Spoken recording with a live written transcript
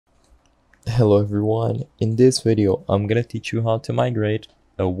Hello everyone, in this video I'm gonna teach you how to migrate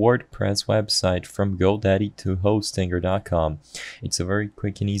a WordPress website from GoDaddy to Hostinger.com. It's a very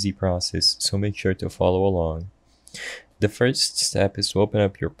quick and easy process, so make sure to follow along. The first step is to open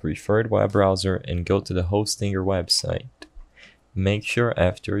up your preferred web browser and go to the Hostinger website. Make sure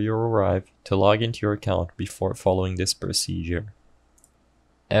after you arrive to log into your account before following this procedure.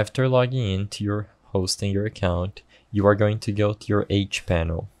 After logging into your Hostinger account, you are going to go to your H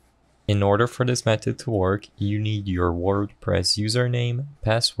panel. In order for this method to work, you need your WordPress username,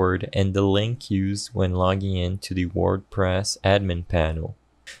 password, and the link used when logging in to the WordPress admin panel.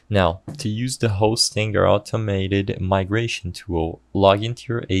 Now, to use the Hostinger automated migration tool, log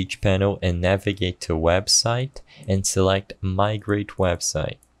into your H panel and navigate to Website and select Migrate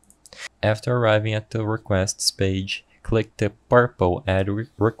Website. After arriving at the Requests page, click the purple Add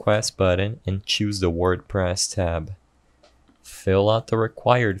Request button and choose the WordPress tab. Fill out the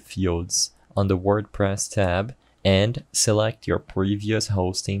required fields on the WordPress tab and select your previous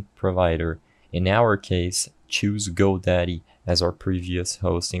hosting provider. In our case, choose GoDaddy as our previous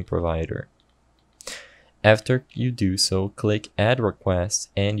hosting provider. After you do so, click Add Request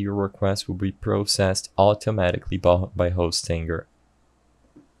and your request will be processed automatically by Hostinger.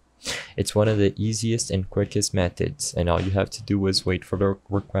 It's one of the easiest and quickest methods, and all you have to do is wait for the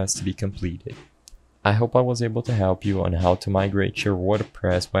request to be completed. I hope I was able to help you on how to migrate your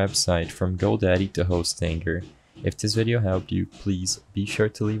WordPress website from GoDaddy to Hostinger. If this video helped you, please be sure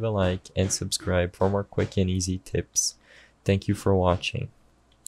to leave a like and subscribe for more quick and easy tips. Thank you for watching.